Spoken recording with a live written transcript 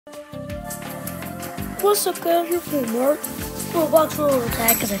What's up, guys? Your friend Mark. Roblox Gorilla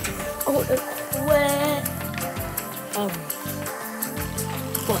Tag because I want to quit.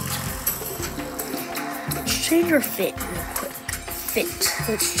 What? Let's change your fit real quick.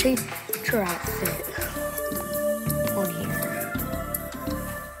 Let's change your outfit on here.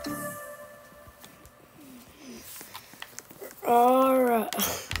 Alright.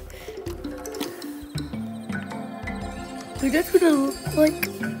 We're just gonna look like.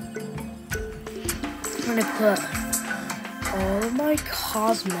 I'm gonna put all my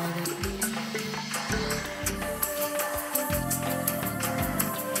cosmetics.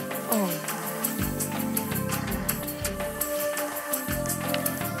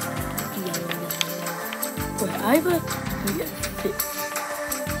 Yellow. Wait, I have a fit.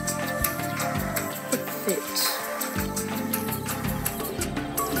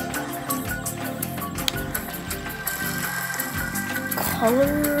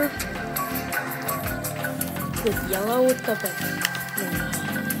 Color with yellow with the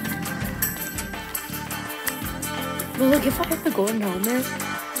But look, if I have the golden helmet,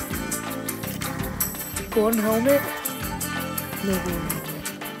 no.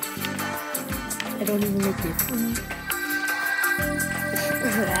 I don't even look different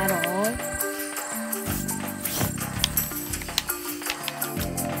at all.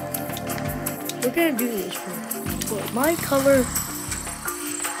 We're gonna do this for my color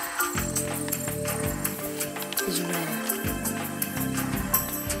is red.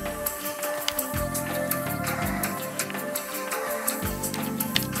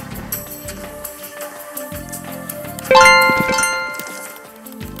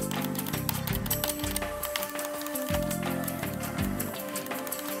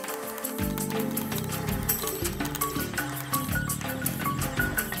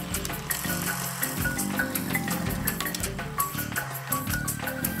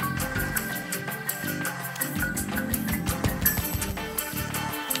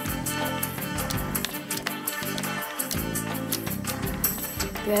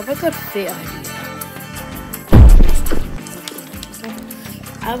 I have a good fit idea.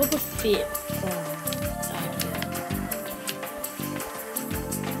 I have a good fit idea.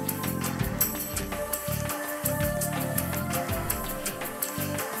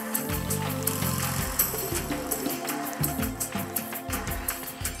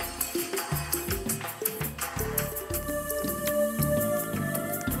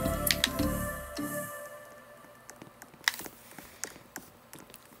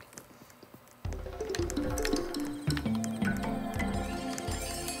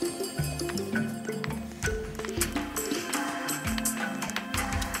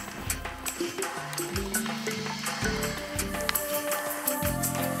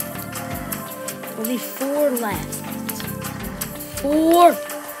 Only 4 left. 4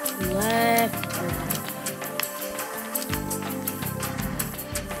 left.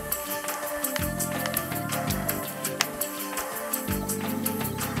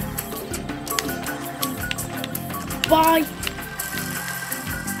 Bye.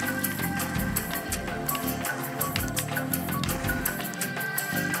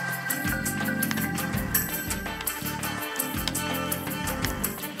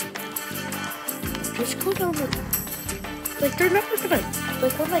 Just go down the, like, they're never gonna,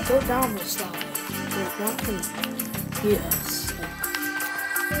 like, when they go down the slide, they're not gonna hit us.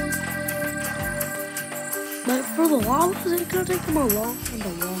 Like, for the llamas, it's gonna take them a long time to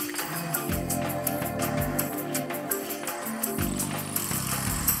walk down.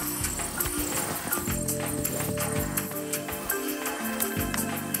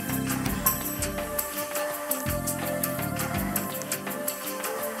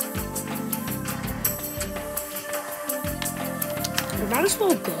 We might as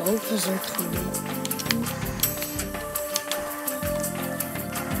well go because they're coming.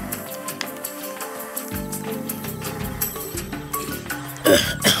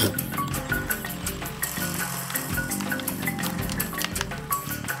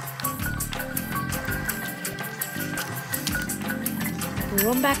 We'll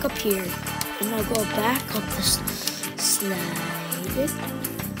run back up here and I'll go back up this slide.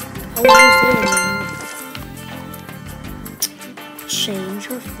 Oh, who's there now? Change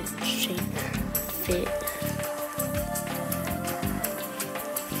your fit.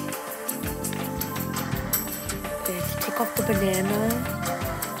 Okay, take off the banana.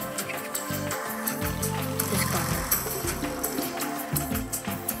 This color.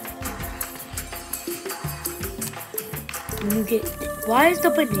 When you get, why is the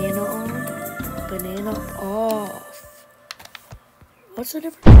banana on? Banana off. What's the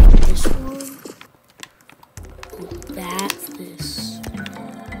difference with this one? Oh, that's this.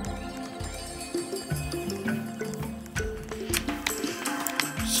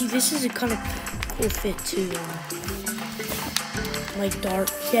 See, this is a kind of cool fit too. Like dark.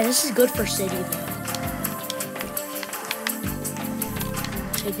 Yeah, this is good for city though.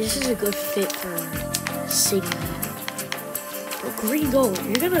 So this is a good fit for city. But green gold,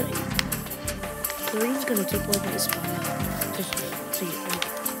 green's gonna take away this spot. So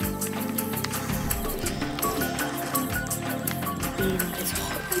it's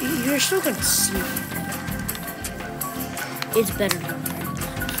hard. You're still gonna see it. It's better than that.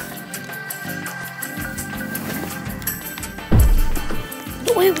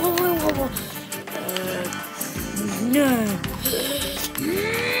 Wait, whoa. No.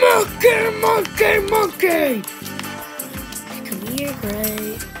 Monkey! Come here,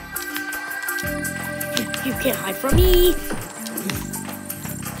 Gray. You can't hide from me.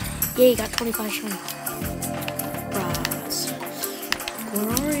 Yeah, you got 25 shine. Ross. Where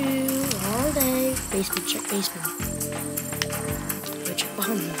are you? Where are they? Basement, check basement. Go check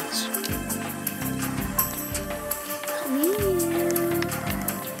behind this. Come here.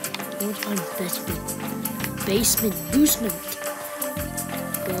 I want to find basement. Boostment.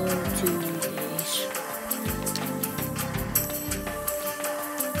 Go to base.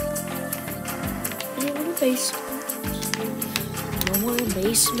 Anyone in basement? No one in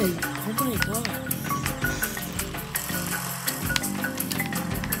basement. Oh my god.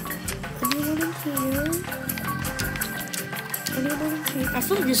 Anyone in here? Anyone in here? I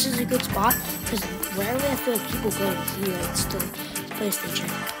feel like this is a good spot because rarely I feel like people go to here. It's still a place they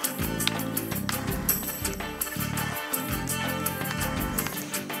check.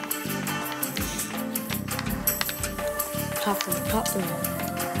 Top floor.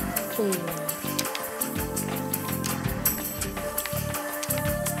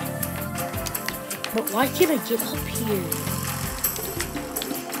 But why can't I get up here?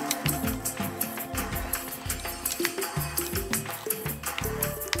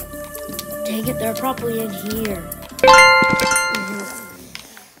 Dang it, they're probably in here.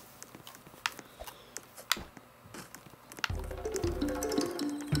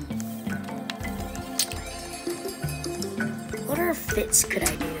 What other fits could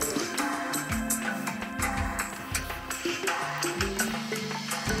I do?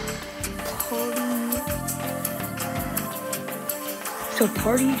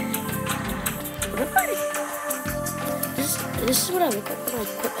 Party. What if this is what I look like when I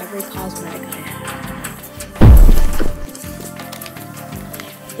quit every cosmetic I have.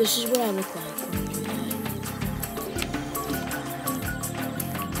 This is what I look like when I do that.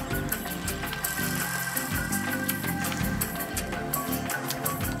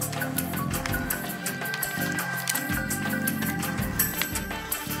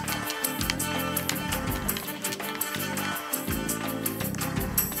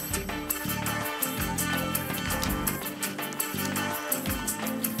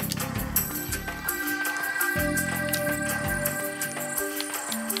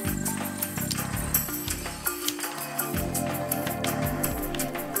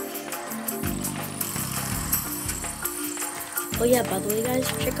 Oh yeah, by the way guys,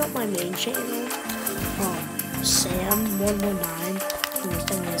 check out my main channel,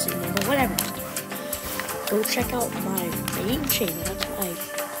 Sam119, but whatever. Go check out my main channel, that's my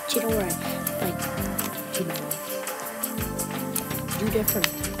channel where I, do different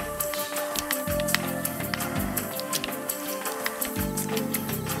things.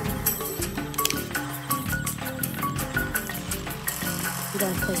 You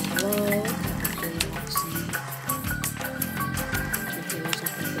gotta play low.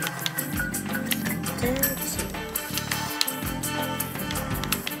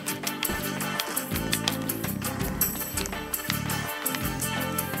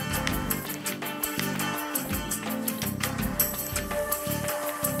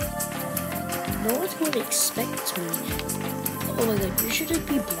 No one's going to expect me. Oh my god, you should just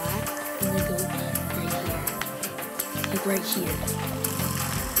be black and then go right here. Like right here.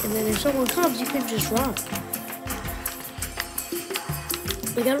 And then if someone comes, you can just run.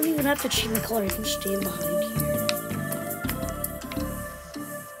 Like I don't even have to change my color, I can stand behind here.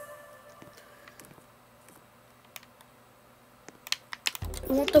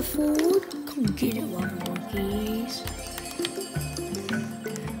 You want the food? Come get it, water monkeys.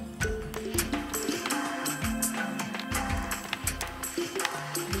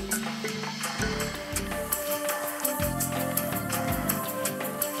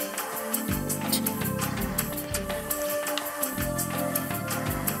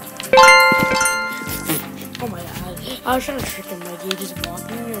 Oh my god, I was trying to trick him, like he just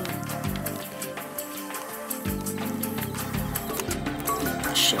walking around.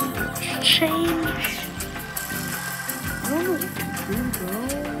 Change. I don't know what to do,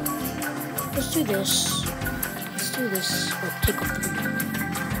 bro. let's do this. Let's do this. Oh, take off the banana.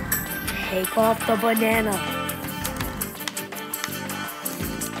 Take off the banana.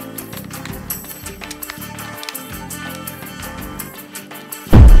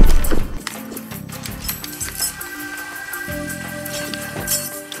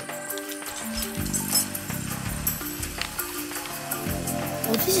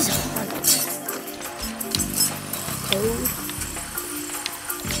 Oh, this is hard. Code.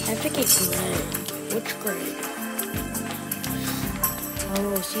 I have to get gray. Which gray?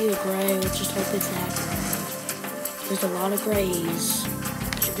 Oh, see a gray. Let's just hope it's that gray. There's a lot of grays.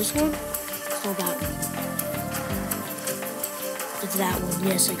 Is it this one? It's not that one. It's that one.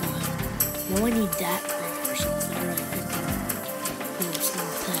 Yes, I got it. Now I need that gray or something. Alright, good thing. No, it's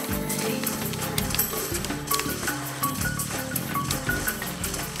not that gray.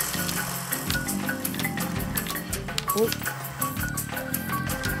 Oh.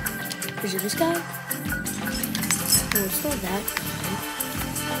 Is it this guy? No, it's not that guy.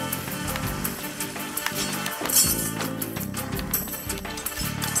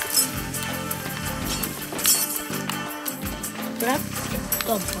 But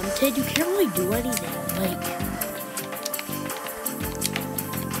I'm hunted, you can't really do anything. Like,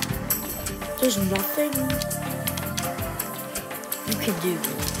 there's nothing you can do.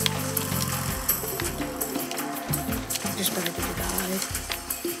 Just better be the guy.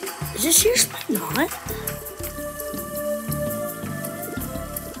 Is this seriously not?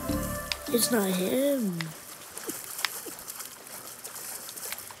 It's not him.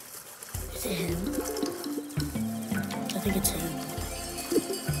 Is it him? I think it's him.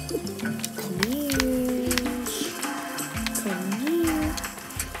 Come here. Come here.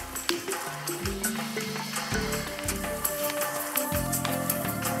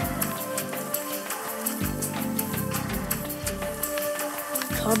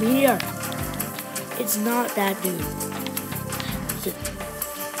 Come here. It's not that dude. Is it?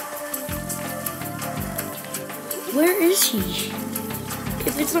 Where is he?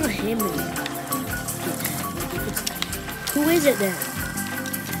 If it's not him, then who is it then?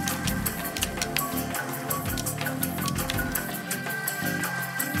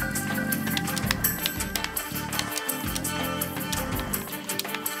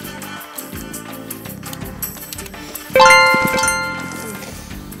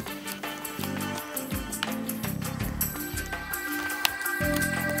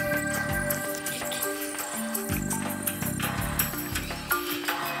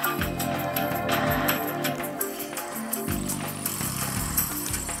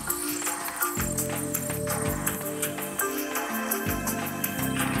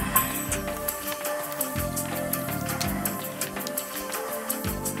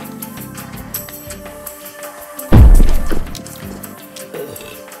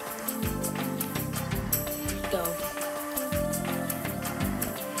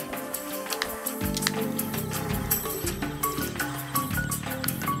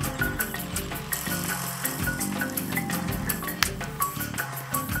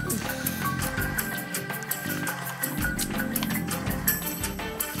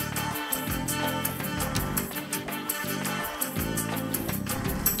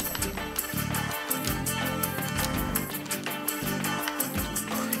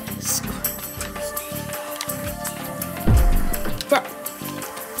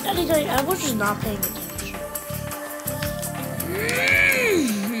 I was just not paying attention.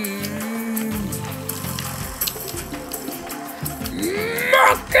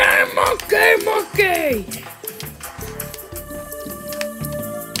 Monkey!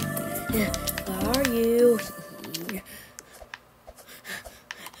 Yeah, how are you?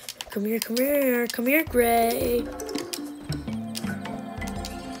 Come here, Gray.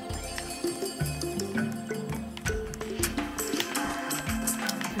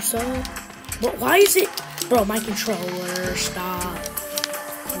 But why is it? Bro, my controller, stop.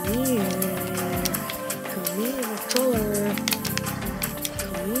 Come here, controller.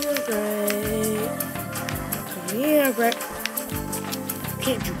 Come here, Gray.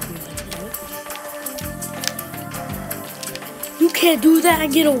 Can't you do like that? You can't do that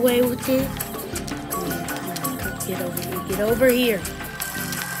and get away with it. Get over here.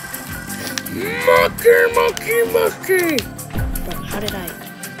 Monkey. Bro, how did I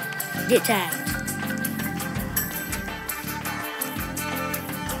get tagged?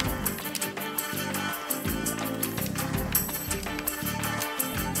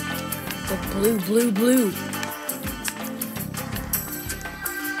 The blue.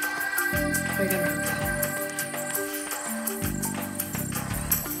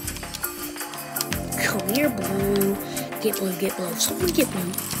 Come here, blue. Get blue. Someone get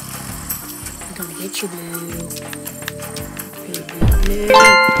blue. Gonna get you, Blue. Blue.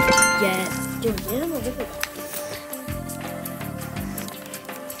 Yeah. Dude, animal, look at that.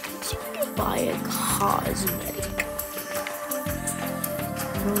 Let's see if we can buy a cosmetic.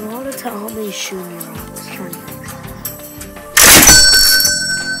 I don't know how to tell how many shoes you're on. Let's try and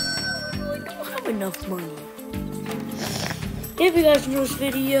I don't have enough money. If you guys enjoyed this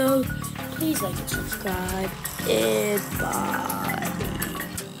video, please like and subscribe. And bye.